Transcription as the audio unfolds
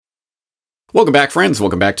Welcome back, friends.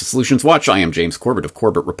 Welcome back to Solutions Watch. I am James Corbett of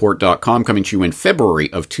CorbettReport.com, coming to you in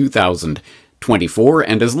February of 2024.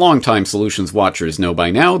 And as longtime Solutions Watchers know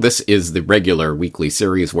by now, this is the regular weekly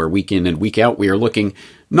series where week in and week out we are looking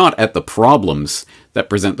not at the problems that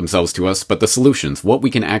present themselves to us, but the solutions, what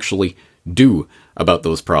we can actually do about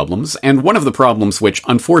those problems. And one of the problems, which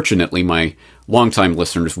unfortunately my longtime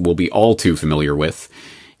listeners will be all too familiar with,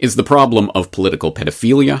 is the problem of political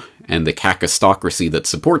pedophilia and the kakistocracy that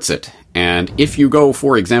supports it. And if you go,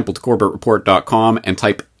 for example, to CorbettReport.com and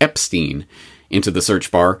type Epstein into the search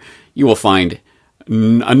bar, you will find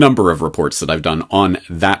a number of reports that I've done on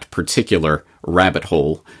that particular rabbit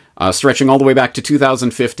hole, stretching all the way back to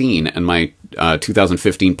 2015 and my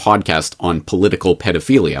 2015 podcast on political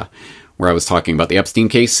pedophilia, where I was talking about the Epstein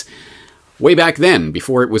case way back then,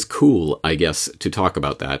 before it was cool, I guess, to talk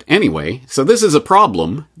about that. Anyway, so this is a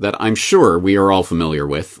problem that I'm sure we are all familiar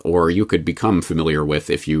with, or you could become familiar with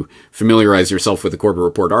if you familiarize yourself with the Corbett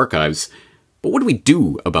Report archives. But what do we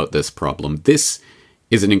do about this problem? This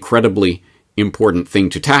is an incredibly important thing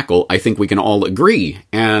to tackle. I think we can all agree.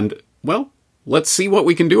 And, well, let's see what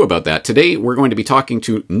we can do about that. Today, we're going to be talking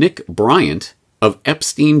to Nick Bryant of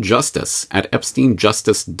Epstein Justice at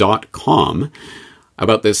epsteinjustice.com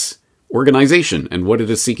about this organization and what it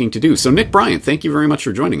is seeking to do. So, Nick Bryant, thank you very much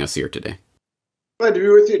for joining us here today. Glad to be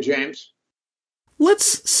with you, James.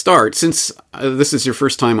 Let's start, since this is your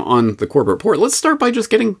first time on the Corbett Report, let's start by just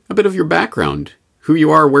getting a bit of your background. Who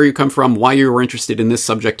you are, where you come from, why you were interested in this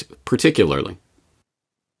subject particularly.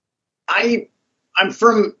 I'm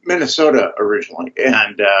from Minnesota originally,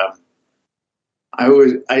 and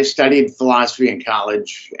I studied philosophy in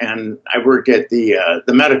college, and I worked at the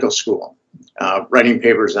medical school, writing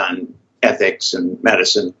papers on ethics and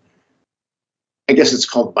medicine. I guess it's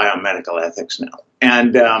called biomedical ethics now.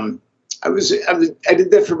 And I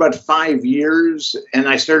did that for about 5 years, and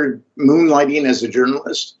I started moonlighting as a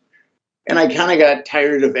journalist. And I kind of got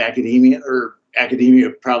tired of academia, or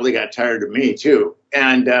academia probably got tired of me too.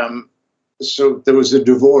 And so there was a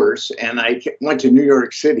divorce, and I went to New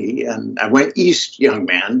York City, and I went east, young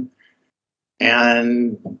man,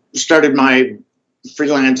 and started my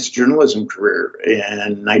freelance journalism career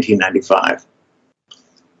in 1995.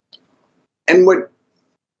 I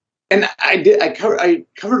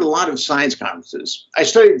covered a lot of science conferences. I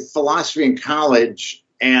studied philosophy in college,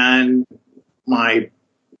 and one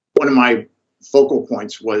of my focal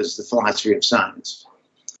points was the philosophy of science.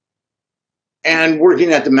 And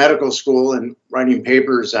working at the medical school and writing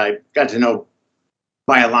papers, I got to know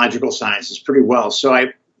biological sciences pretty well. So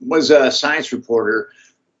I was a science reporter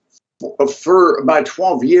for about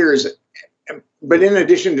 12 years. But in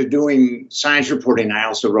addition to doing science reporting, I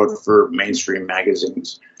also wrote for mainstream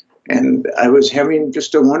magazines. And I was having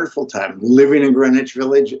just a wonderful time living in Greenwich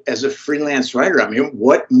Village as a freelance writer. I mean,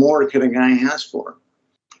 what more could a guy ask for?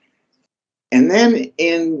 And then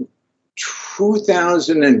in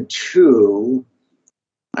 2002,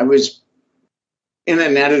 I was in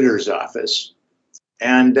an editor's office,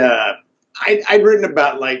 and I'd written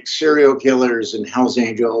about like serial killers and Hell's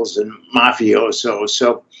Angels and mafiosos.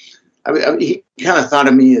 So he kind of thought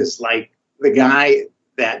of me as like the guy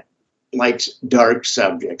that likes dark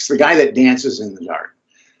subjects, the guy that dances in the dark.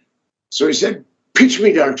 So he said, pitch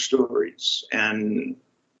me dark stories. And,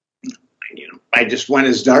 I just went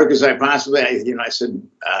as dark as I possibly, I said,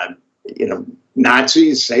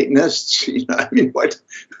 Nazis, Satanists, what,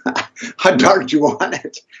 how dark do you want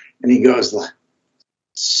it? And he goes,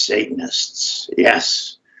 Satanists,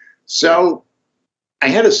 yes. So I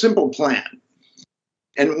had a simple plan.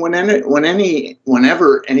 And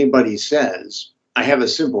whenever anybody says, I have a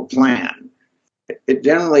simple plan, it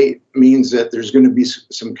generally means that there's going to be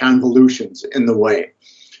some convolutions in the way.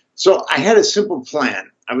 So I had a simple plan.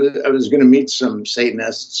 I was going to meet some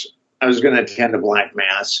Satanists. I was going to attend a black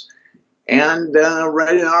mass and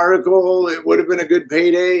write an article. It would have been a good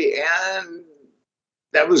payday, and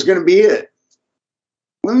that was going to be it.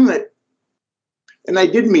 And I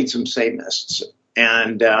did meet some Satanists,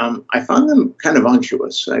 and I found them kind of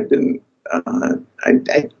unctuous. I didn't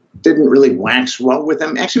really wax well with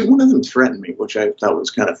them. Actually, one of them threatened me, which I thought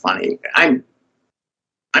was kind of funny. I'm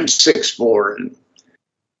 6'4", and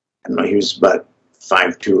I don't know, he was about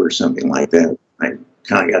 5'2" or something like that. I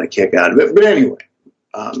kind of got a kick out of it. But anyway,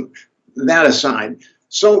 that aside,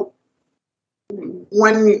 so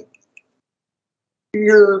when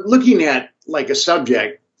you're looking at like a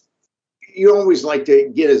subject, you always like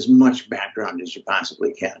to get as much background as you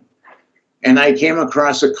possibly can. And I came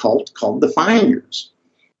across a cult called the Finders.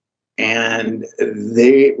 And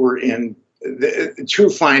they were the two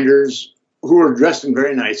finders who were dressed in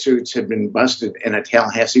very nice suits had been busted in a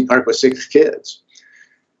Tallahassee park with 6 kids.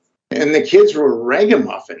 And the kids were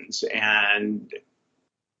ragamuffins, and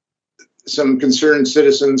some concerned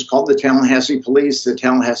citizens called the Tallahassee police. The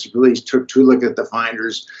Tallahassee police took 2 look at the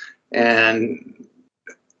finders and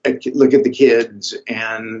look at the kids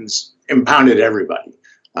and impounded everybody.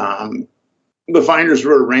 The finders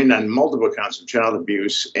were arraigned on multiple counts of child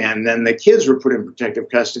abuse, and then the kids were put in protective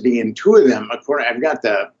custody, and 2 of them, I've got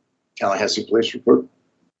the Tallahassee police report,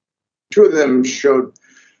 2 of them showed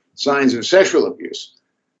signs of sexual abuse.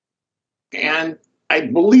 And I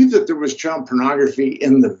believe that there was child pornography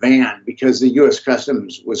in the van because the U.S.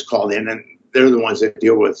 Customs was called in, and they're the ones that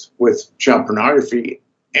deal with child pornography.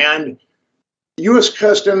 And U.S.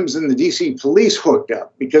 Customs and the D.C. police hooked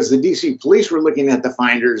up because the D.C. police were looking at the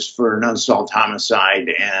finders for an unsolved homicide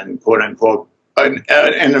and, quote unquote, an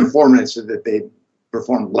informant said that they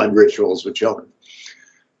performed blood rituals with children.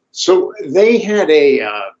 So they had a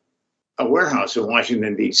warehouse in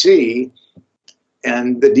Washington, D.C.,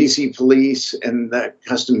 and the D.C. police and the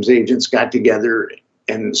customs agents got together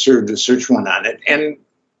and served a search warrant on it. And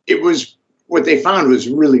it was, what they found was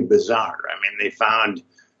really bizarre. I mean, they found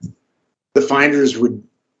the finders would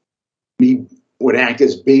act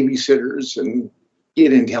as babysitters and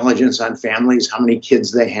get intelligence on families, how many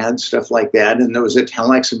kids they had, stuff like that. And there was a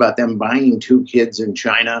telex about them buying 2 kids in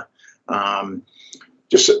China.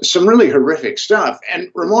 Just some really horrific stuff.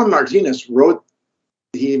 And Ramon Martinez wrote,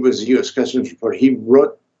 he was a U.S. Customs reporter. He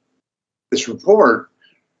wrote this report,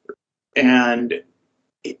 and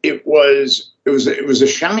it was a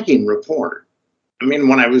shocking report. I mean,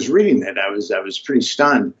 when I was reading it, I was pretty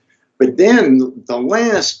stunned. But then the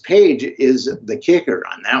last page is the kicker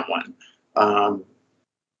on that one.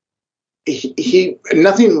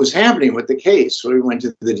 Nothing was happening with the case, so he went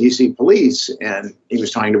to the D.C. police, and he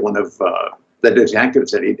was talking to one of the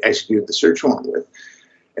detectives that he'd executed the search warrant with.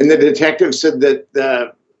 And the detective said that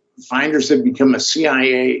the finders had become a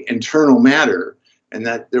CIA internal matter and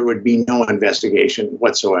that there would be no investigation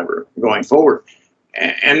whatsoever going forward.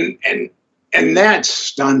 And that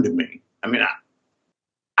stunned me. I mean,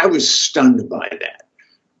 I was stunned by that.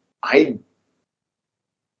 I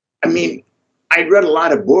mean, I'd read a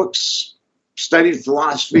lot of books, studied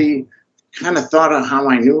philosophy, kind of thought of how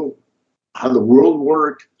I knew how the world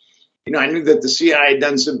worked. You know, I knew that the CIA had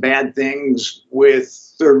done some bad things with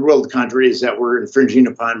third world countries that were infringing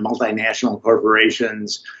upon multinational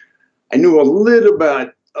corporations. I knew a little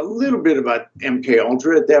bit about MK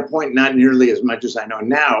Ultra at that point, not nearly as much as I know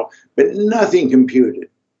now, but nothing computed.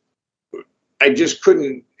 I just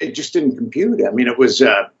couldn't. It just didn't compute. I mean, I was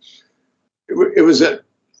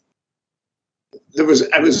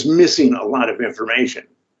missing a lot of information.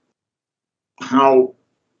 How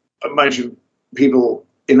a bunch of people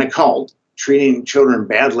in a cult treating children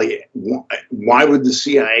badly, why would the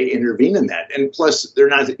CIA intervene in that? And plus, they're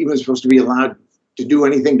not even supposed to be allowed to do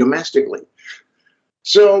anything domestically.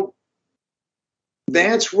 So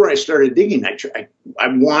that's where I started digging. I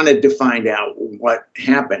wanted to find out what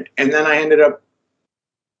happened. And then I ended up,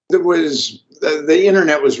 the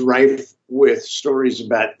internet was rife with stories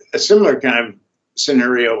about a similar kind of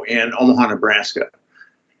scenario in Omaha, Nebraska.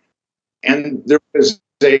 And there was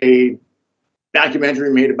a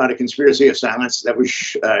documentary made about a conspiracy of silence that was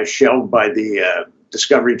shelved by the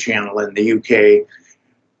Discovery Channel in the UK.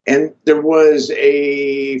 And there was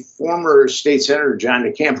a former state senator, John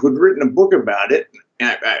DeCamp, who'd written a book about it.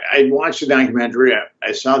 And I watched the documentary,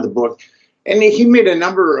 I saw the book, and he made a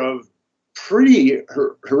number of pretty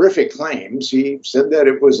horrific claims. He said that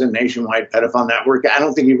it was a nationwide pedophile network. I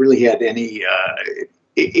don't think he really had any,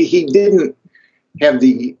 he didn't have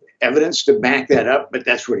the evidence to back that up, but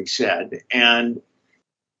that's what he said. And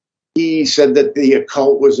he said that the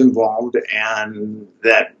occult was involved and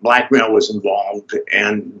that blackmail was involved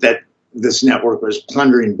and that this network was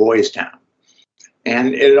plundering Boys Town.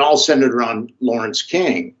 And it all centered around Lawrence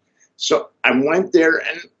King. So I went there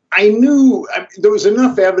and I knew there was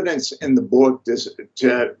enough evidence in the book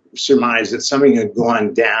to surmise that something had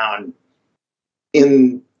gone down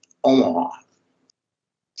in Omaha,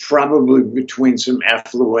 probably between some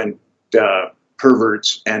affluent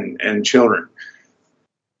perverts and children.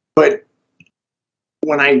 But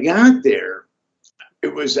when I got there, I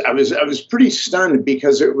was pretty stunned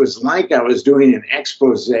because it was like I was doing an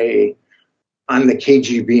expose on the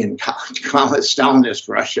KGB and Stalinist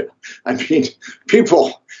Russia. I mean,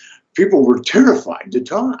 people were terrified to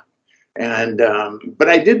talk, and but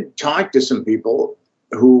I did talk to some people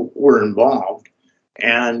who were involved,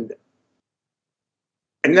 and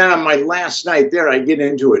then on my last night there, I get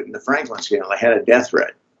into it in the Franklin scale. I had a death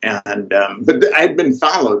threat, and but I had been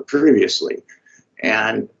followed previously,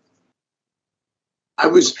 and I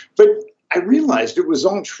realized it was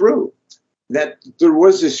all true. that there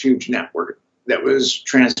was this huge network that was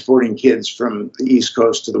transporting kids from the East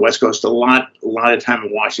Coast to the West Coast, a lot of time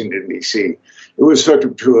in Washington, D.C. It was hooked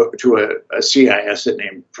up to a CIS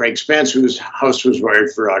named Craig Spence, whose house was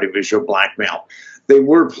wired for audiovisual blackmail. They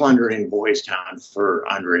were plundering Boys Town for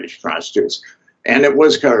underage prostitutes. And it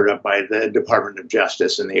was covered up by the Department of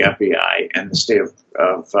Justice and the FBI and the state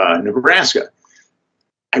of Nebraska.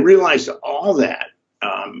 I realized all that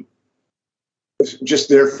just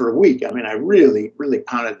there for a week. I mean, I really, really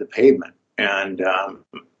pounded the pavement. And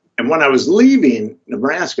when I was leaving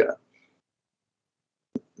Nebraska,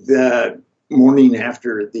 the morning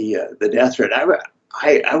after the death threat,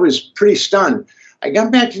 I was pretty stunned. I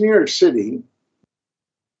got back to New York City,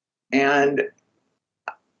 and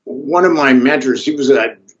one of my mentors, he was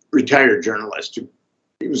a retired journalist.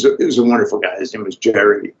 He was a wonderful guy. His name was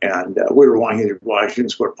Jerry, and we were walking through Washington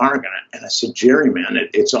Square Park, and I said, "Jerry, man,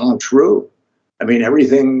 it's all true. I mean,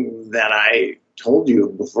 everything that I told you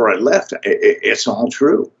before I left, it's all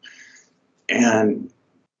true." And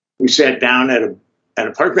we sat down at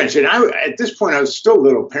a park bench, and at this point, I was still a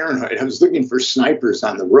little paranoid. I was looking for snipers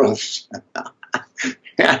on the roofs,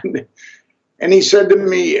 and he said to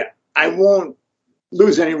me, "I won't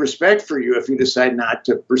lose any respect for you if you decide not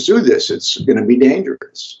to pursue this. It's going to be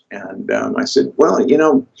dangerous." And I said, "Well, you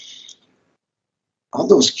know, all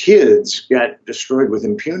those kids got destroyed with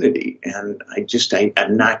impunity, and I'm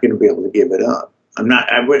not going to be able to give it up.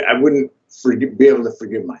 I wouldn't be able to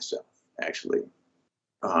forgive myself, actually,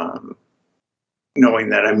 knowing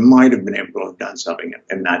that I might have been able to have done something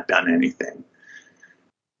and not done anything."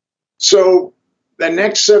 So the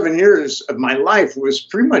next 7 years of my life was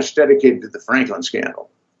pretty much dedicated to the Franklin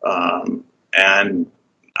scandal. And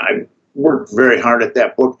I worked very hard at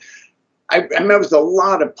that book. I met with a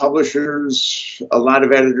lot of publishers, a lot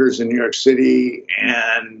of editors in New York City,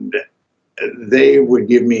 and they would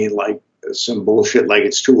give me like some bullshit, like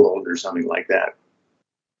it's too old or something like that.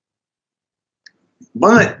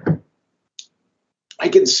 But I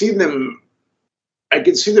could see their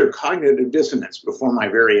cognitive dissonance before my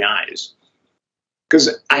very eyes.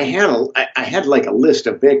 Because I had like a list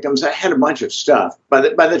of victims. I had a bunch of stuff. By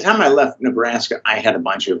the time I left Nebraska, I had a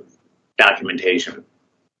bunch of documentation.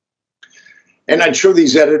 And I'd show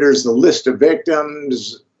these editors the list of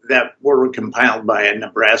victims that were compiled by a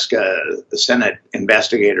Nebraska Senate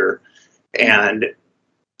investigator and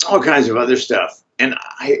all kinds of other stuff. And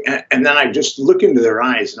then I just look into their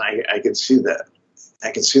eyes, and I could see the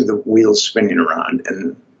wheels spinning around,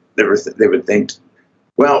 and they would think,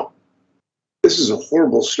 well, this is a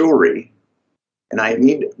horrible story, and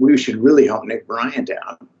we should really help Nick Bryant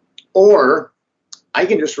out. Or I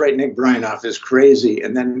can just write Nick Bryant off as crazy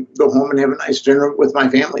and then go home and have a nice dinner with my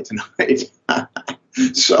family tonight.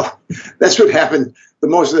 So that's what happened the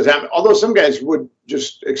most of the time. Although some guys would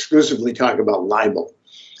just exclusively talk about libel.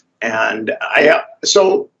 And I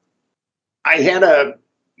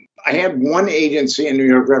had one agency in New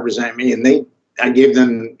York represent me, and I gave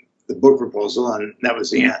them the book proposal, and that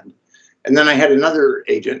was the end. And then I had another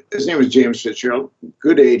agent. His name was James Fitzgerald.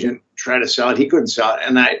 Good agent. Tried to sell it. He couldn't sell it.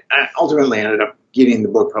 And I ultimately ended up getting the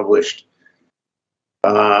book published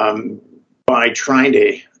by Trying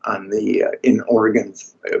Day in Oregon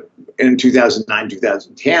in 2009,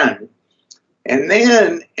 2010. And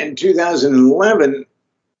then in 2011,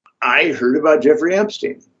 I heard about Jeffrey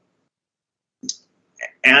Epstein.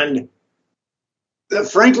 And the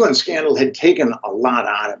Franklin scandal had taken a lot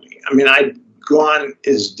out of me. I mean, I'd gone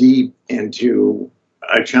as deep into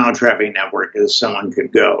a child trafficking network as someone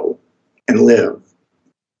could go and live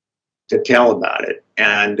to tell about it.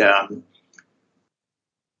 And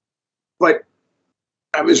but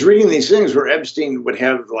I was reading these things where Epstein would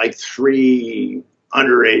have like 3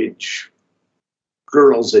 underage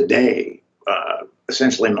girls a day,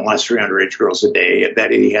 essentially molest 3 underage girls a day,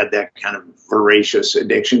 that he had that kind of voracious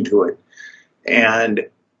addiction to it. And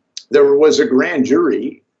there was a grand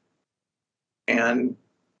jury, and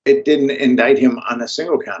it didn't indict him on a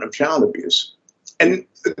single count of child abuse. And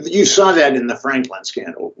you saw that in the Franklin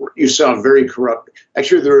scandal. You saw very corrupt,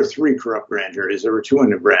 actually there were 3 corrupt grand juries. There were 2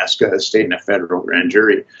 in Nebraska, a state and a federal grand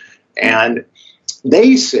jury. And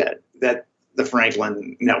they said that the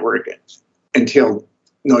Franklin network entailed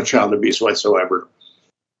no child abuse whatsoever.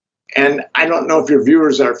 And I don't know if your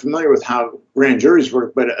viewers are familiar with how grand juries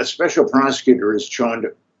work, but a special prosecutor is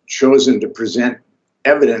chosen to present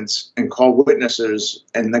evidence and call witnesses,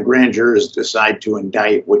 and the grand jurors decide to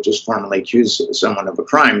indict, which is formally accuse someone of a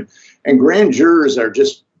crime. And grand jurors are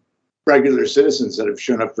just regular citizens that have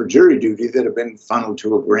shown up for jury duty that have been funneled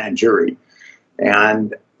to a grand jury.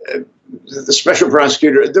 And the special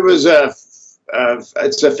prosecutor, there was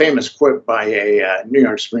it's a famous quote by a New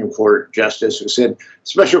York Supreme Court justice who said,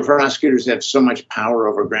 special prosecutors have so much power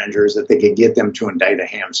over grand jurors that they could get them to indict a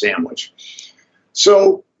ham sandwich.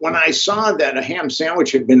 So when I saw that a ham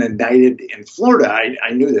sandwich had been indicted in Florida,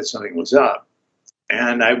 I knew that something was up.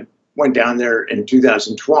 And I went down there in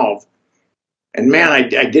 2012. And man, I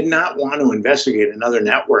did not want to investigate another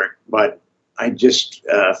network, but I just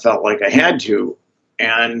felt like I had to.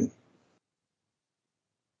 And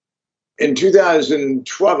in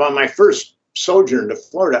 2012, on my first sojourn to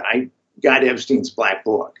Florida, I got Epstein's Black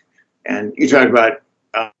Book. And you talk about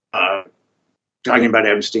talking about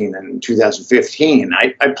Epstein in 2015.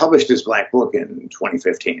 I published his Black Book in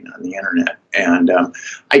 2015 on the internet. And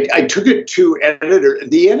I took it to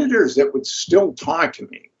the editors that would still talk to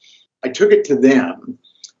me. I took it to them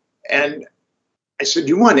and I said,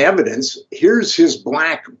 you want evidence? Here's his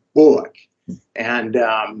Black Book. And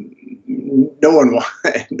no one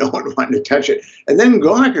wanted to touch it. And then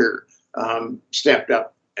Gawker stepped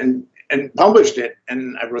up and published it.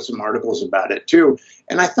 And I wrote some articles about it too.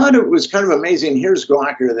 And I thought it was kind of amazing. Here's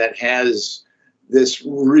Gawker that has this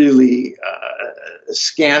really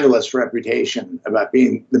scandalous reputation about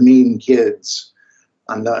being the mean kids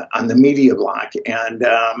on the media block. And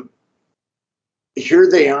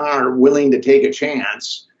here they are willing to take a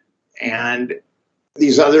chance. And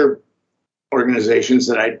these other organizations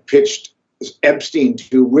that I pitched Epstein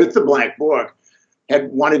to with the Black Book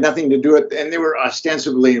had wanted nothing to do with it, and they were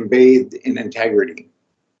ostensibly bathed in integrity.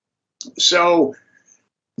 So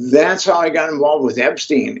that's how I got involved with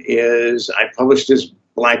Epstein. Is I published his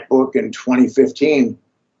Black Book in 2015,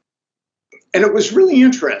 and it was really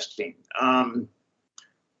interesting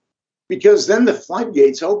because then the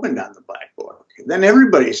floodgates opened on the Black Book. Then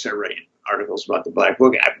everybody started writing articles about the Black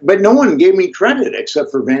Book, but no one gave me credit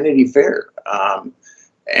except for Vanity Fair.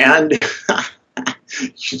 And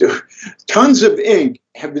tons of ink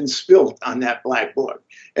have been spilt on that Black Book.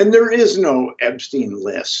 And there is no Epstein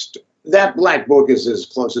list. That Black Book is as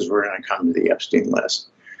close as we're going to come to the Epstein list.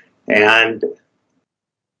 And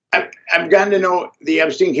I've gotten to know the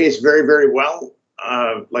Epstein case very, very well.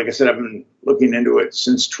 Like I said, I've been looking into it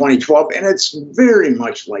since 2012, and it's very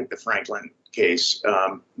much like the Franklin case.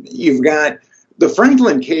 You've got the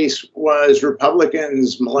Franklin case was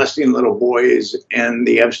Republicans molesting little boys, and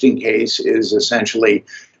the Epstein case is essentially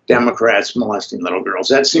Democrats molesting little girls.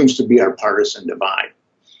 That seems to be our partisan divide.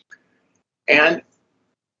 And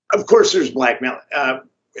of course, there's blackmail.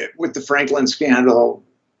 With the Franklin scandal,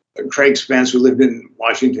 Craig Spence, who lived in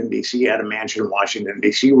Washington, D.C., had a mansion in Washington,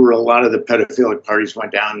 D.C., where a lot of the pedophilic parties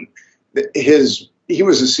went down. He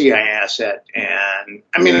was a CIA asset. And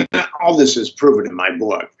I mean, all this is proven in my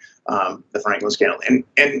book, the Franklin scandal.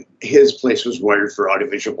 And his place was wired for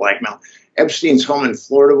audiovisual blackmail. Epstein's home in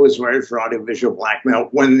Florida was wired for audiovisual blackmail.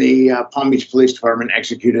 When the Palm Beach Police Department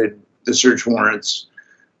executed the search warrants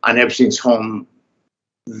on Epstein's home,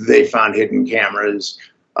 they found hidden cameras.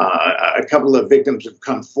 A couple of victims have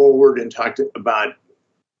come forward and talked about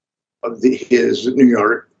his New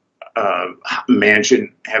York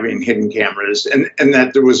mansion having hidden cameras, and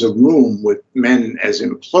that there was a room with men, as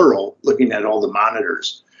in plural, looking at all the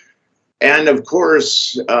monitors. And of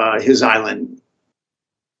course, his island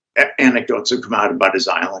anecdotes have come out about his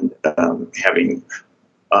island having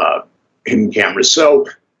hidden cameras. So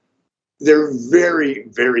they're very,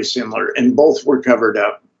 very similar, and both were covered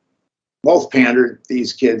up. Both pandered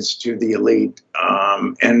these kids to the elite,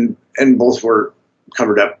 and both were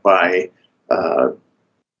covered up by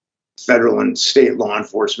federal and state law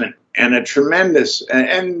enforcement. And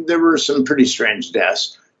and there were some pretty strange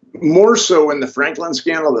deaths, more so in the Franklin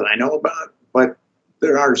scandal that I know about, but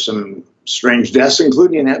there are some strange deaths,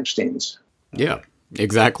 including Epstein's. Yeah,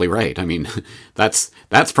 exactly right. I mean, that's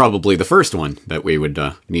probably the first one that we would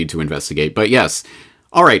need to investigate. But yes.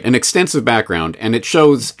 All right, an extensive background, and it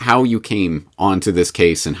shows how you came onto this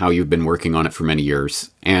case and how you've been working on it for many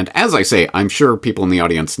years. And as I say, I'm sure people in the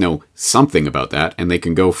audience know something about that, and they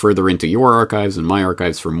can go further into your archives and my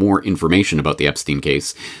archives for more information about the Epstein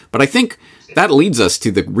case. But I think that leads us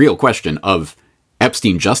to the real question of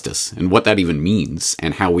Epstein Justice and what that even means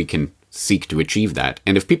and how we can seek to achieve that.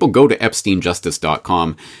 And if people go to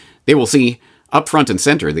epsteinjustice.com, they will see up front and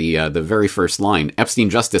center, the very first line, Epstein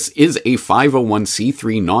Justice is a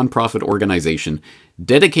 501c3 nonprofit organization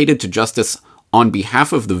dedicated to justice on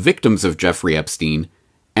behalf of the victims of Jeffrey Epstein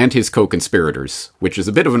and his co-conspirators, which is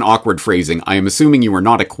a bit of an awkward phrasing. I am assuming you are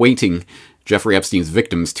not equating Jeffrey Epstein's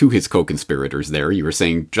victims to his co-conspirators there. You were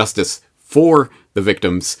saying justice for the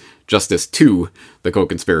victims, justice to the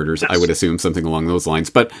co-conspirators, I would assume something along those lines.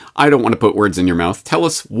 But I don't want to put words in your mouth. Tell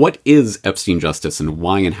us, what is Epstein Justice and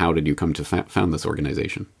why and how did you come to found this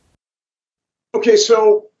organization? Okay,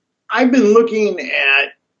 so I've been looking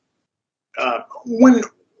at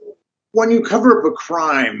when you cover up a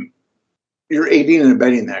crime, you're aiding and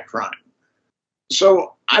abetting that crime.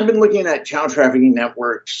 So I've been looking at child trafficking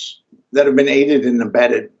networks that have been aided and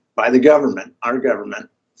abetted by the government, our government,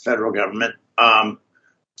 federal government,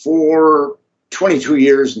 for 22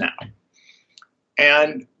 years now.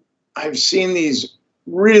 And I've seen these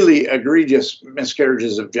really egregious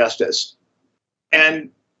miscarriages of justice.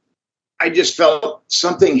 And I just felt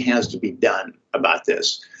something has to be done about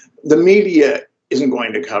this. The media isn't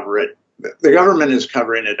going to cover it. The government is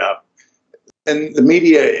covering it up. And the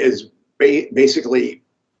media is basically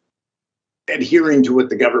adhering to what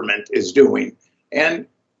the government is doing. And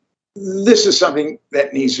this is something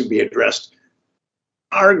that needs to be addressed.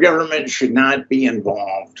 Our government should not be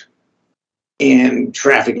involved in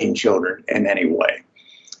trafficking children in any way.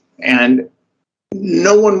 And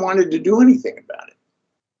no one wanted to do anything about it.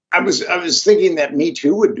 I was thinking that Me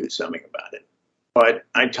Too would do something about it. But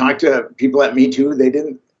I talked to people at Me Too, they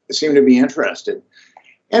didn't seem to be interested.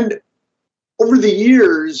 And over the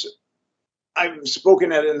years, I've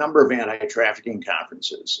spoken at a number of anti-trafficking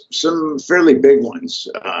conferences, some fairly big ones,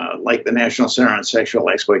 like the National Center on Sexual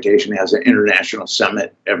Exploitation has an international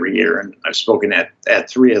summit every year, and I've spoken at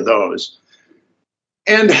 3 of those.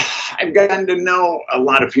 And I've gotten to know a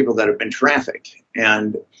lot of people that have been trafficked.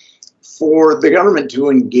 And for the government to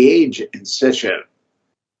engage in such a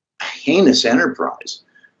heinous enterprise,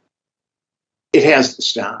 it has to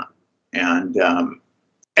stop. And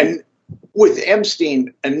with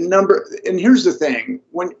Epstein, and here's the thing,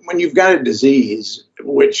 when you've got a disease,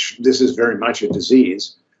 which this is very much a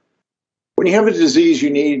disease, when you have a disease, you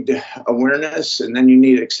need awareness, and then you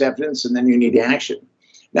need acceptance, and then you need action.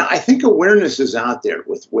 Now, I think awareness is out there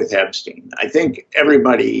with Epstein. I think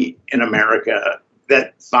everybody in America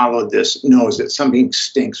that followed this knows that something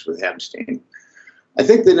stinks with Epstein. I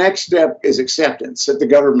think the next step is acceptance, that the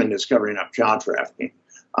government is covering up child trafficking.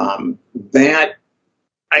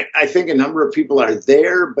 I think a number of people are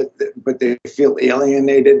there, but they feel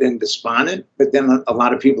alienated and despondent, but then a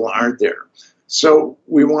lot of people aren't there. So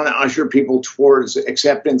we want to usher people towards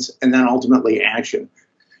acceptance and then ultimately action.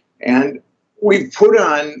 And we've put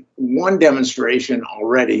on one demonstration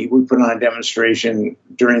already. We put on a demonstration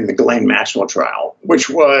during the Ghislaine Maxwell trial, which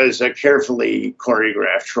was a carefully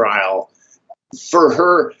choreographed trial. For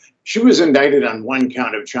her, she was indicted on one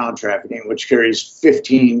count of child trafficking, which carries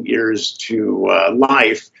 15 years to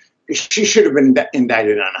life. She should have been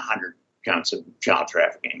indicted on 100 counts of child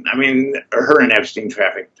trafficking. I mean, her and Epstein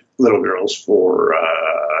trafficked little girls for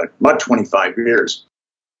about 25 years.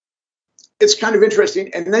 It's kind of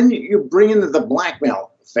interesting. And then you bring into the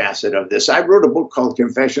blackmail facet of this. I wrote a book called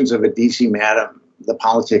Confessions of a DC Madam, The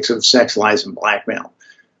Politics of Sex, Lies, and Blackmail.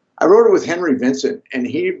 I wrote it with Henry Vincent, and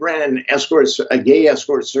he ran a gay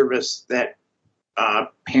escort service that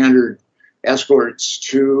pandered escorts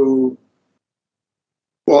to,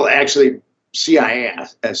 well, actually CIA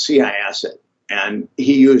asset. And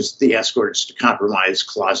he used the escorts to compromise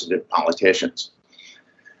closeted politicians.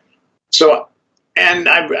 So, and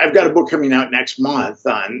I've got a book coming out next month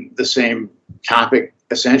on the same topic,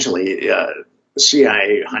 essentially,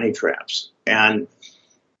 CIA honey traps. And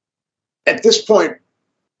at this point,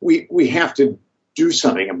 we have to do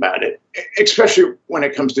something about it, especially when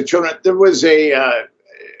it comes to children. There was at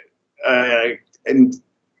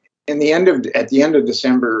the end of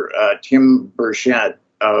December, Tim Burchett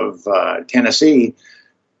of Tennessee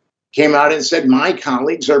came out and said, my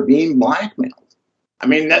colleagues are being blackmailed. I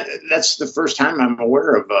mean, that's the first time I'm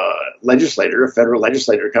aware of a federal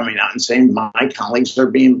legislator coming out and saying my colleagues are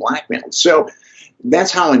being blackmailed. So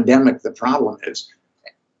that's how endemic the problem is.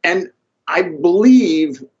 And I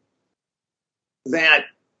believe that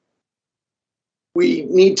we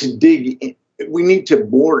need to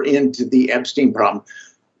bore into the Epstein problem.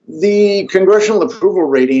 The congressional approval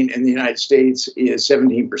rating in the United States is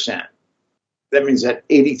 17%. That means that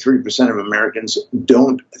 83% of Americans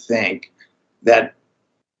don't think that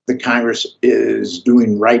the Congress is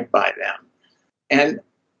doing right by them. And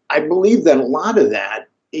I believe that a lot of that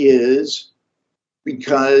is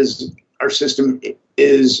because our system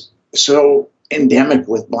is so endemic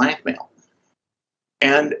with blackmail.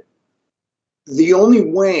 And the only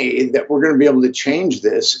way that we're going to be able to change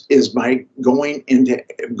this is by going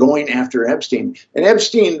after Epstein. And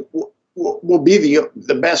Epstein will be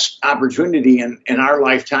the best opportunity in our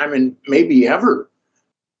lifetime and maybe ever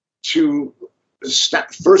to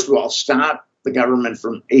stop, first of all, stop the government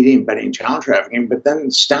from aiding and abetting child trafficking, but then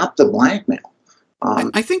stop the blackmail.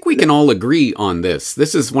 I think we can all agree on this.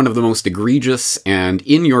 This is one of the most egregious and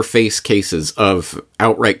in-your-face cases of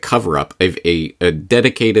outright cover-up of a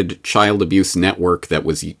dedicated child abuse network that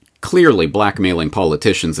was clearly blackmailing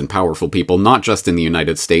politicians and powerful people, not just in the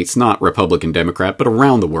United States, not Republican, Democrat, but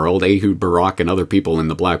around the world, Ehud Barak and other people in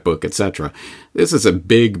the Black Book, etc. This is a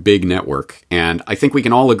big, big network, and I think we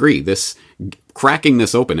can all agree cracking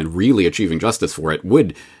this open and really achieving justice for it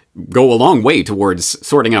would go a long way towards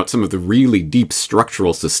sorting out some of the really deep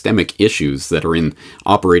structural systemic issues that are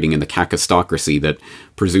operating in the kakistocracy that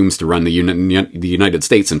presumes to run the United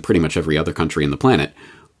States and pretty much every other country on the planet.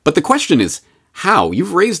 But the question is, how?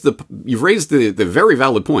 You've raised the very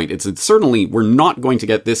valid point. It's certainly, we're not going to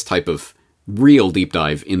get this type of real deep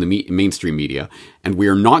dive in the mainstream media, and we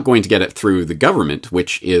are not going to get it through the government,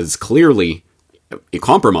 which is clearly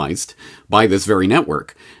compromised by this very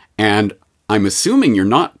network. And I'm assuming you're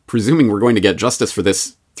not presuming we're going to get justice for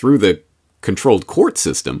this through the controlled court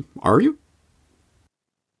system, are you?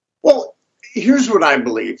 Well, here's what I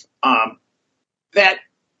believe. That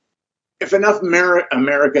if enough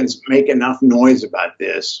Americans make enough noise about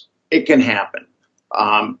this, it can happen.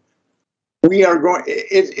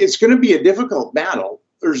 It's going to be a difficult battle.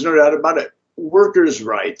 There's no doubt about it. Workers'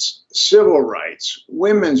 rights, civil rights,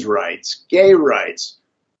 women's rights, gay rights,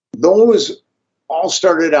 those all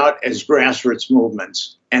started out as grassroots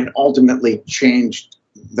movements and ultimately changed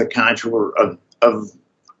the contour of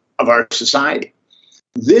our society.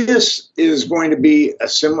 This is going to be a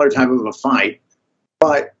similar type of a fight,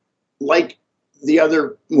 but like the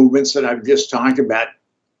other movements that I've just talked about,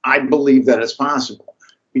 I believe that it's possible,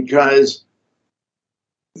 because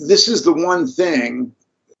this is the one thing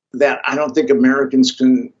that I don't think Americans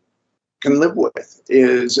can live with,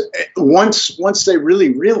 is once they really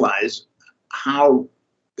realize how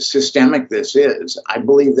systemic this is, I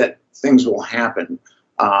believe that things will happen.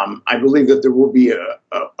 I believe that there will be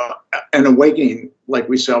an awakening, like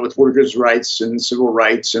we saw with workers' rights and civil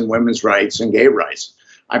rights and women's rights and gay rights.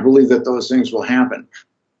 I believe that those things will happen.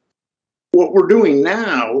 What we're doing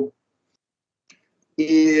now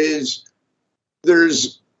is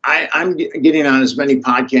I'm getting on as many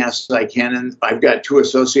podcasts as I can, and I've got 2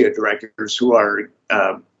 associate directors who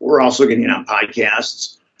we're also getting on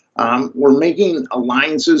podcasts. We're making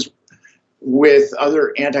alliances with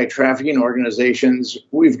other anti-trafficking organizations.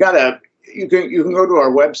 You can go to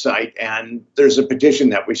our website, and there's a petition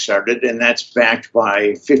that we started, and that's backed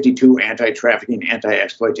by 52 anti-trafficking,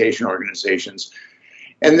 anti-exploitation organizations.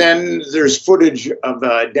 And then there's footage of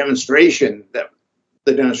a demonstration that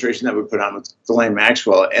we put on with Ghislaine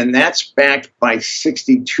Maxwell, and that's backed by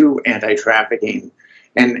 62 anti-trafficking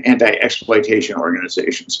and anti-exploitation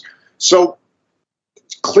organizations. So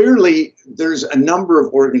clearly, there's a number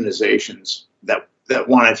of organizations that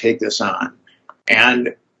want to take this on.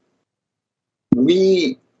 And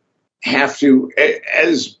we have to,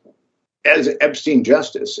 as Epstein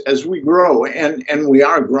Justice, as we grow, and we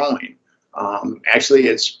are growing, actually,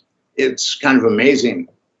 it's kind of amazing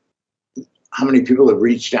how many people have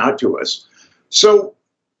reached out to us. So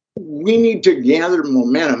we need to gather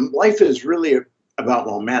momentum. Life is really about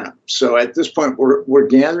momentum. So at this point, we're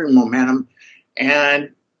gathering momentum,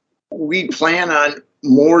 and we plan on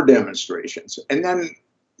more demonstrations. And then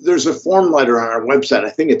there's a form letter on our website. I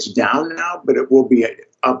think it's down now, but it will be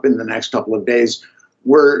up in the next couple of days,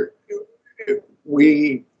 where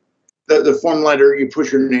the form letter, you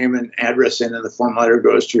push your name and address in, and the form letter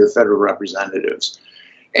goes to your federal representatives.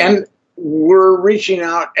 And we're reaching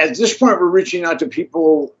out, at this point, we're reaching out to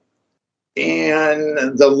people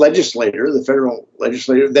in the federal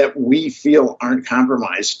legislature that we feel aren't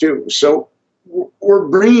compromised too. So we're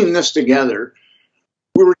bringing this together.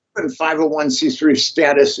 We were given 501c3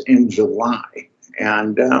 status in July.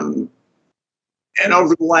 And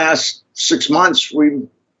over the last 6 months, we've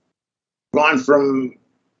gone from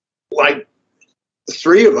like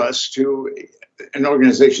 3 of us to an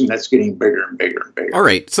organization that's getting bigger and bigger and bigger. All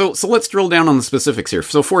right, so let's drill down on the specifics here.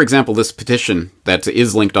 So, for example, this petition that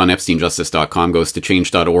is linked on EpsteinJustice.com goes to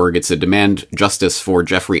change.org. It's a demand justice for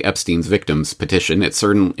Jeffrey Epstein's victims petition. It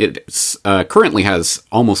currently has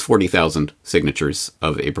almost 40,000 signatures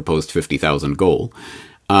of a proposed 50,000 goal.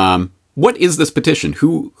 What is this petition?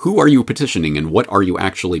 Who are you petitioning, and what are you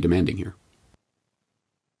actually demanding here?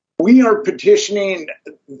 We are petitioning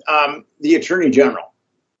the Attorney General.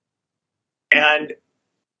 And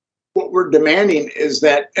what we're demanding is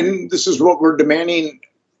that, and this is what we're demanding,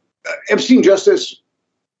 Epstein Justice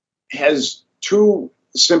has 2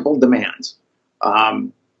 simple demands.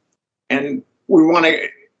 And we want to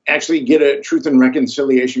actually get a Truth and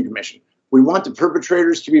Reconciliation Commission. We want the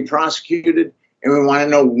perpetrators to be prosecuted, and we want to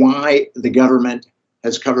know why the government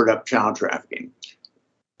has covered up child trafficking.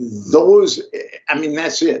 Those, I mean,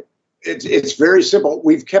 that's it. It's very simple.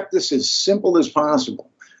 We've kept this as simple as possible,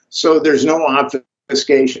 so there's no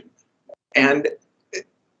obfuscation. And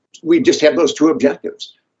we just have those two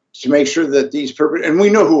objectives, to make sure that these and we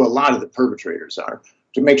know who a lot of the perpetrators are,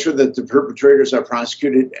 to make sure that the perpetrators are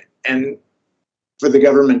prosecuted, and for the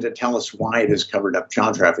government to tell us why it has covered up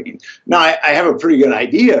child trafficking. Now, I have a pretty good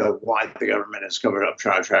idea of why the government has covered up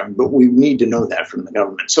child trafficking, but we need to know that from the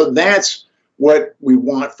government. So that's what we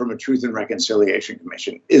want from a Truth and Reconciliation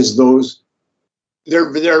Commission, is those,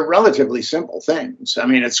 they're relatively simple things. I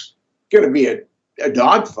mean, it's going to be a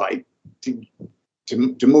dogfight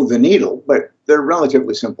to move the needle, but they're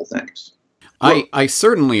relatively simple things. I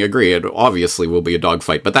certainly agree. It obviously will be a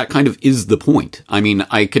dogfight, but that kind of is the point. I mean,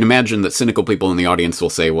 I can imagine that cynical people in the audience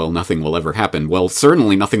will say, well, nothing will ever happen. Well,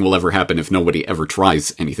 certainly nothing will ever happen if nobody ever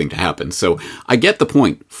tries anything to happen. So I get the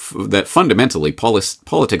point that fundamentally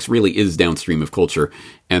politics really is downstream of culture,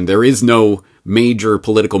 and there is no major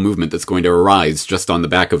political movement that's going to arise just on the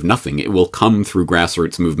back of nothing. It will come through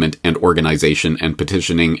grassroots movement and organization and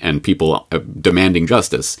petitioning and people demanding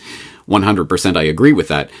justice. 100% I agree with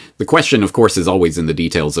that. The question, of course, is always in the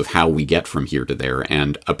details of how we get from here to there,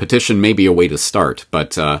 and a petition may be a way to start,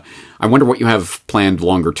 but I wonder what you have planned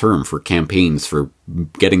longer term for campaigns for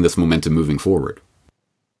getting this momentum moving forward.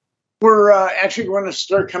 We're actually going to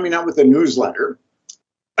start coming out with a newsletter.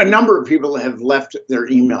 A number of people have left their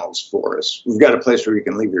emails for us. We've got a place where you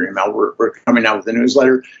can leave your email. We're coming out with a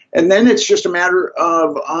newsletter. And then it's just a matter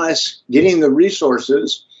of us getting the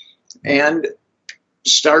resources and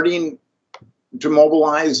starting to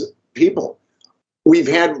mobilize people. We've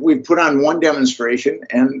put on one demonstration,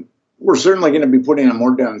 and we're certainly going to be putting on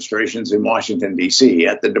more demonstrations in Washington, D.C.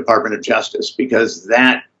 at the Department of Justice, because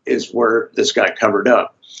that is where this got covered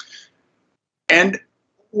up. And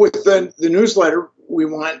with the newsletter, we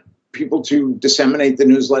want people to disseminate the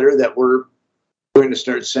newsletter that we're going to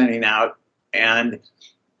start sending out. And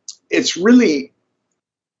it's really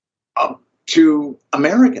to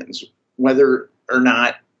Americans whether or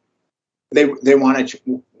not they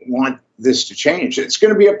want this to change. It's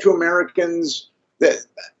going to be up to Americans. That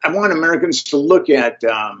I want Americans to look at.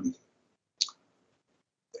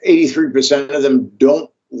 83% of them don't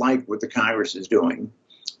like what the Congress is doing.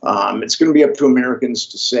 It's going to be up to Americans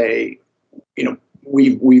to say,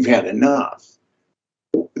 we've had enough.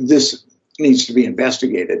 This needs to be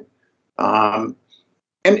investigated. And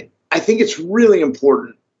I think it's really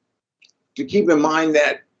important to keep in mind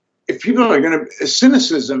that if people are going to,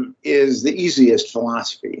 cynicism is the easiest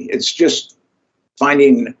philosophy. It's just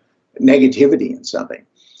finding negativity in something.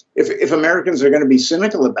 If Americans are going to be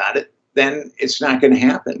cynical about it, then it's not going to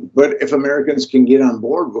happen. But if Americans can get on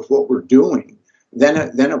board with what we're doing, then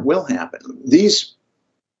it will happen. These,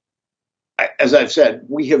 as I've said,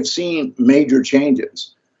 we have seen major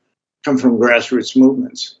changes come from grassroots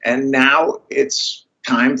movements, and now it's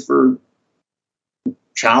time for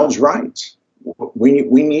child's rights. We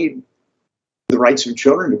need the rights of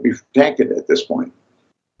children to be protected at this point.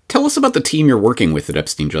 Tell us about the team you're working with at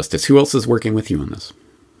Epstein Justice. Who else is working with you on this?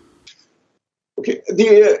 Okay,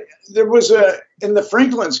 there was in the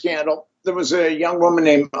Franklin scandal, there was a young woman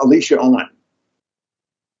named Alicia Owen,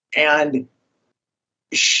 and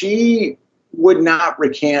she would not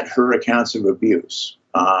recant her accounts of abuse.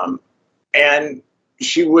 And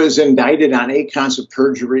she was indicted on 8 counts of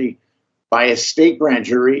perjury by a state grand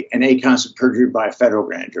jury and 8 counts of perjury by a federal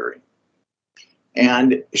grand jury.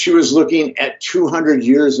 And she was looking at 200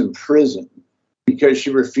 years in prison because she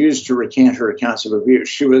refused to recant her accounts of abuse.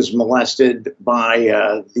 She was molested by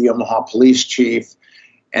the Omaha police chief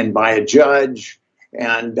and by a judge.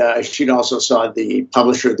 And she'd also saw the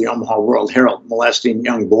publisher of the Omaha World Herald molesting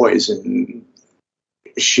young boys. And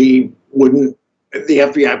she wouldn't, the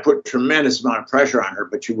FBI put tremendous amount of pressure on her,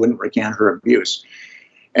 but she wouldn't recant her abuse.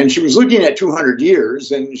 And she was looking at 200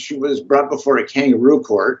 years, and she was brought before a kangaroo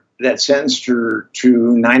court that sentenced her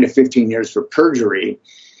to 9 to 15 years for perjury.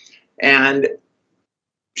 And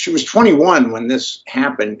she was 21 when this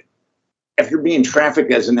happened, after being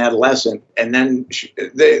trafficked as an adolescent. And then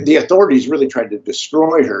the authorities really tried to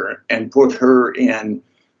destroy her and put her in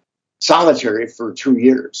solitary for 2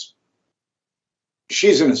 years.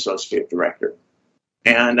 She's an associate director.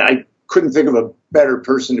 And I couldn't think of a better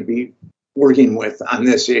person to be working with on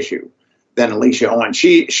this issue than Alicia Owen.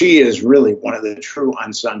 She is really one of the true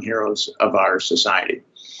unsung heroes of our society.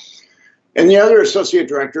 And the other associate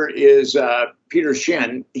director is Peter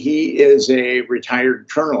Shin. He is a retired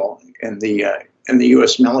colonel in the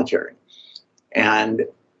U.S. military, and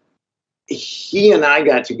he and I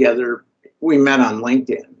got together. We met on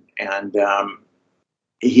LinkedIn, and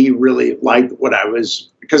he really liked what I was,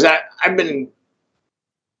 because I've been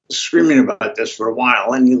screaming about this for a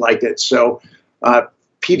while, and he liked it. So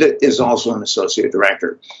Pete is also an associate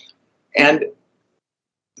director. And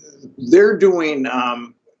they're doing,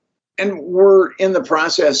 and we're in the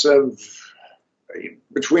process of,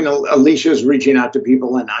 between Alicia's reaching out to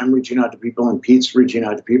people, and I'm reaching out to people, and Pete's reaching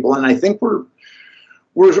out to people, and I think we're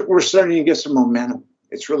starting to get some momentum.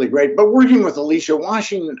 It's really great. But working with Alicia,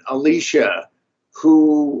 watching Alicia,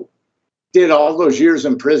 who did all those years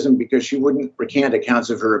in prison because she wouldn't recant accounts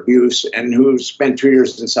of her abuse, and who spent 2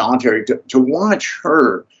 years in solitary, to watch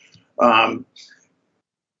her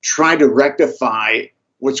try to rectify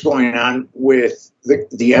what's going on with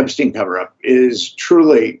the Epstein cover-up is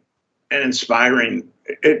truly inspiring.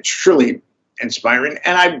 It's truly inspiring.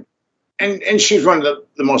 And she's one of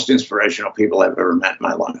the most inspirational people I've ever met in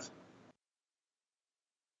my life.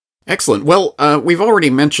 Excellent. Well, we've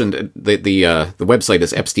already mentioned that the website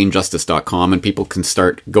is epsteinjustice.com, and people can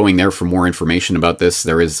start going there for more information about this.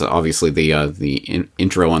 There is obviously the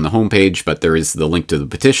intro on the homepage, but there is the link to the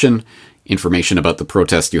petition, information about the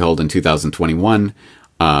protest you held in 2021.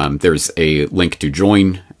 There's a link to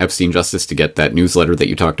join Epstein Justice to get that newsletter that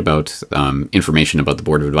you talked about, information about the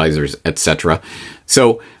board of advisors, etc.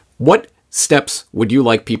 So what steps would you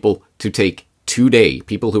like people to take today?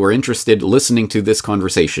 People who are interested listening to this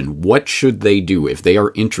conversation, what should they do if they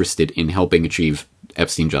are interested in helping achieve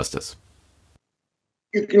Epstein Justice?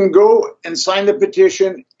 You can go and sign the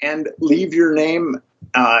petition and leave your name.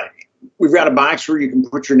 We've got a box where you can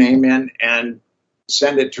put your name in and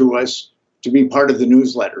send it to us to be part of the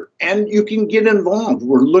newsletter. And you can get involved.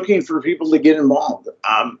 We're looking for people to get involved.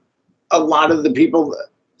 A lot of the people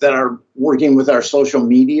that are working with our social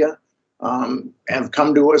media have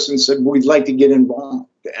come to us and said, we'd like to get involved.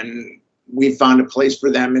 And we found a place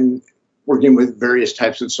for them in working with various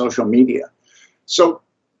types of social media. So,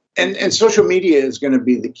 and social media is going to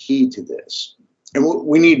be the key to this. And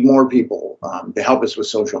we need more people to help us with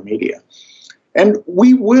social media. And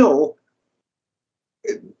we will,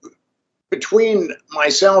 between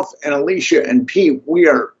myself and Alicia and Pete, we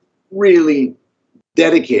are really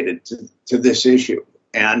dedicated to this issue.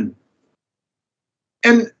 And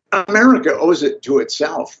America owes it to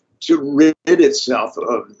itself to rid itself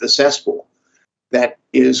of the cesspool that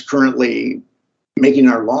is currently making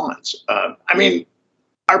our lawns. I mean,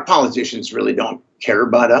 our politicians really don't care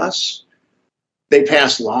about us. They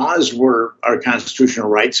pass laws where our constitutional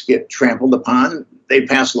rights get trampled upon. They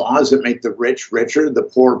pass laws that make the rich richer, the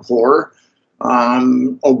poor poorer.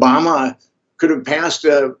 Obama could have passed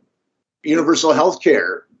a universal health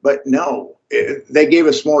care, but no, they gave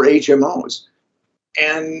us more HMOs.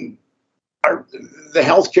 And the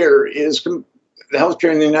healthcare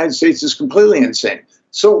in the United States is completely insane.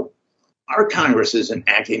 So our Congress isn't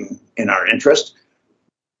acting in our interest.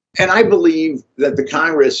 And I believe that the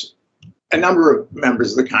Congress, a number of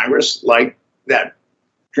members of the Congress, like that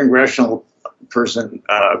congressional person,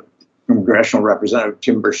 Congressional Representative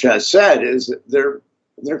Tim Burchett said, is that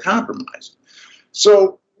they're compromised.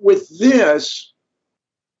 So with this,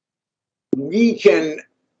 we can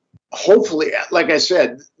hopefully, like I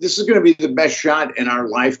said, this is going to be the best shot in our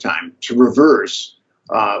lifetime to reverse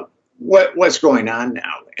what's going on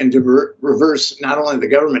now, and to reverse not only the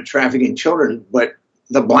government trafficking children, but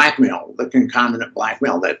the blackmail, the concomitant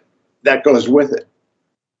blackmail that goes with it.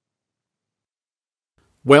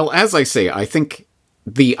 Well, as I say, I think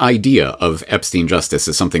the idea of Epstein Justice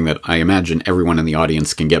is something that I imagine everyone in the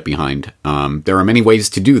audience can get behind. There are many ways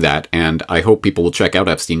to do that, and I hope people will check out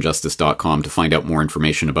epsteinjustice.com to find out more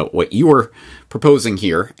information about what you are proposing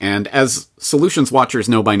here. And as Solutions Watchers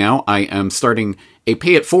know by now, I am starting a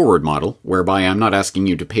pay it forward model, whereby I'm not asking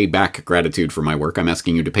you to pay back gratitude for my work. I'm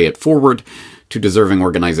asking you to pay it forward to deserving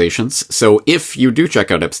organizations. So if you do check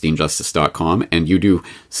out epsteinjustice.com and you do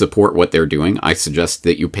support what they're doing, I suggest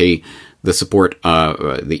that you pay the support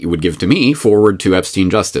that you would give to me forward to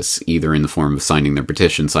Epstein Justice, either in the form of signing their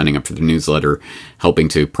petition, signing up for the newsletter, helping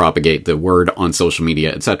to propagate the word on social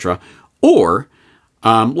media, etc. Or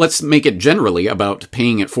let's make it generally about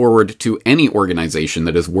paying it forward to any organization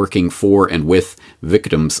that is working for and with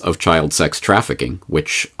victims of child sex trafficking,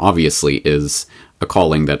 which obviously is a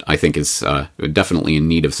calling that I think is definitely in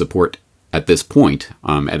need of support at this point,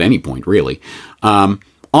 at any point, really.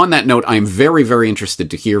 On that note, I'm very, very interested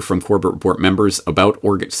to hear from Corbett Report members about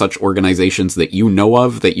such organizations that you know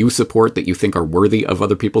of, that you support, that you think are worthy of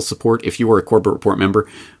other people's support. If you are a Corbett Report member,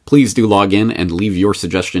 please do log in and leave your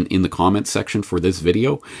suggestion in the comments section for this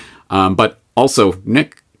video. But also,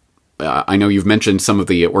 Nick, I know you've mentioned some of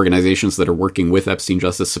the organizations that are working with Epstein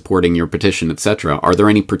Justice, supporting your petition, etc. Are there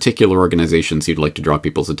any particular organizations you'd like to draw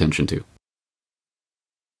people's attention to?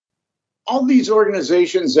 all these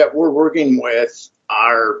organizations that we're working with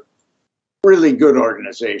are really good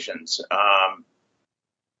organizations.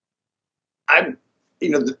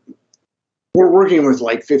 We're working with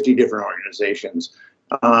like 50 different organizations.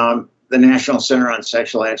 The National Center on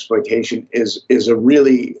Sexual Exploitation is a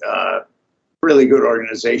really good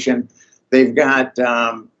organization. They've got,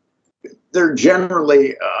 they're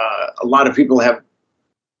generally, a lot of people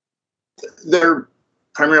they're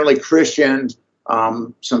primarily Christian.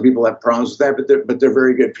 Some people have problems with that, but they're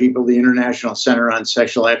very good people. The International Center on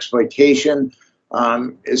Sexual Exploitation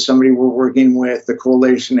is somebody we're working with. The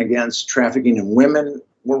Coalition Against Trafficking in Women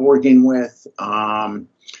we're working with.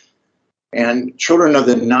 And Children of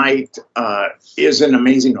the Night is an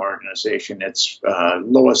amazing organization. It's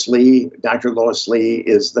Lois Lee. Dr. Lois Lee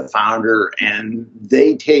is the founder, and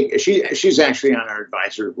she's actually on our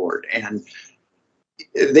advisory board. And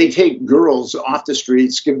they take girls off the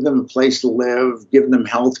streets, give them a place to live, give them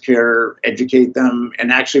health care, educate them,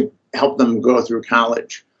 and actually help them go through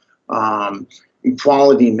college.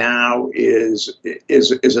 Equality Now is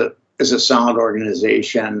a solid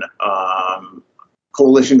organization.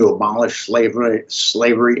 Coalition to Abolish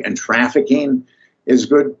Slavery and Trafficking is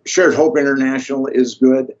good. Shared Hope International is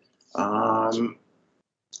good.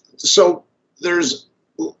 So there's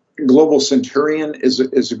Global Centurion is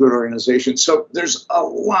a good organization. So there's a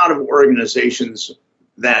lot of organizations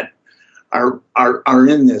that are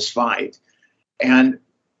in this fight, and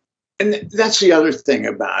that's the other thing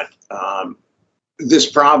about this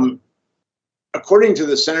problem. According to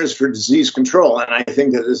the Centers for Disease Control, and I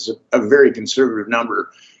think that this is a very conservative number,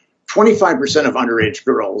 25% of underage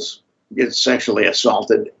girls get sexually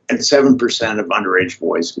assaulted, and 7% of underage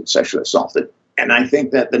boys get sexually assaulted. And I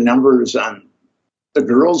think that the numbers on the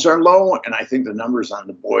girls are low, and I think the numbers on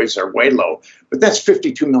the boys are way low. But that's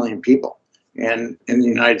 52 million people in the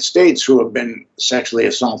United States who have been sexually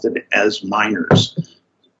assaulted as minors.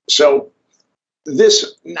 So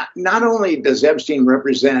this, not only does Epstein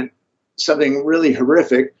represent something really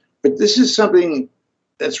horrific, but this is something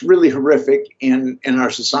that's really horrific in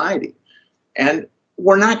our society. And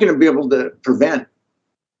we're not going to be able to prevent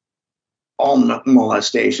all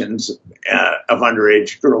molestations of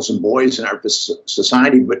underage girls and boys in our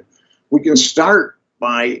society, but we can start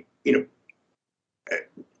by,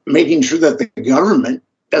 making sure that the government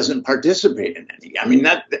doesn't participate in any. I mean,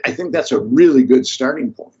 I think that's a really good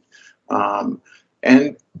starting point.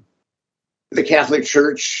 And the Catholic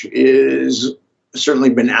Church is certainly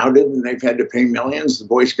been outed, and they've had to pay millions. The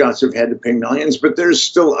Boy Scouts have had to pay millions, but there's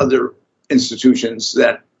still other institutions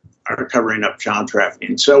that are covering up child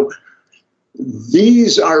trafficking. So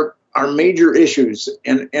these are major issues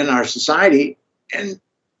in our society.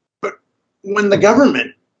 But when the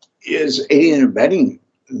government is aiding and abetting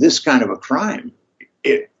this kind of a crime,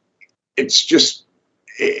 it's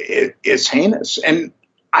heinous. And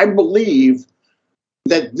I believe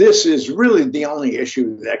that this is really the only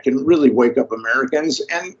issue that can really wake up Americans.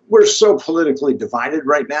 And we're so politically divided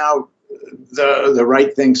right now. The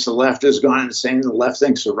right thinks the left has gone insane. The left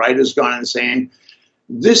thinks the right has gone insane.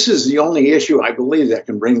 This is the only issue I believe that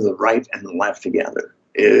can bring the right and the left together,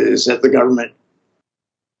 is that the government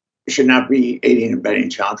should not be aiding and abetting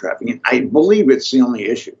child trafficking. I believe it's the only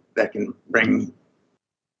issue that can bring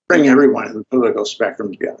everyone in the political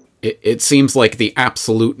spectrum together. It seems like the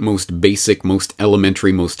absolute most basic, most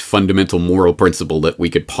elementary, most fundamental moral principle that we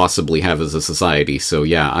could possibly have as a society. So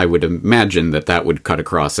yeah, I would imagine that would cut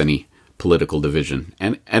across any political division.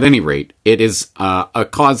 And at any rate, it is a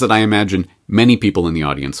cause that I imagine many people in the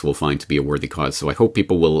audience will find to be a worthy cause. So I hope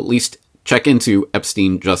people will at least check into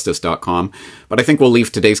EpsteinJustice.com. But I think we'll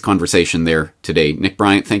leave today's conversation there today. Nick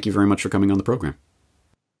Bryant, thank you very much for coming on the program.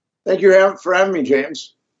 Thank you for having me,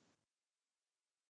 James.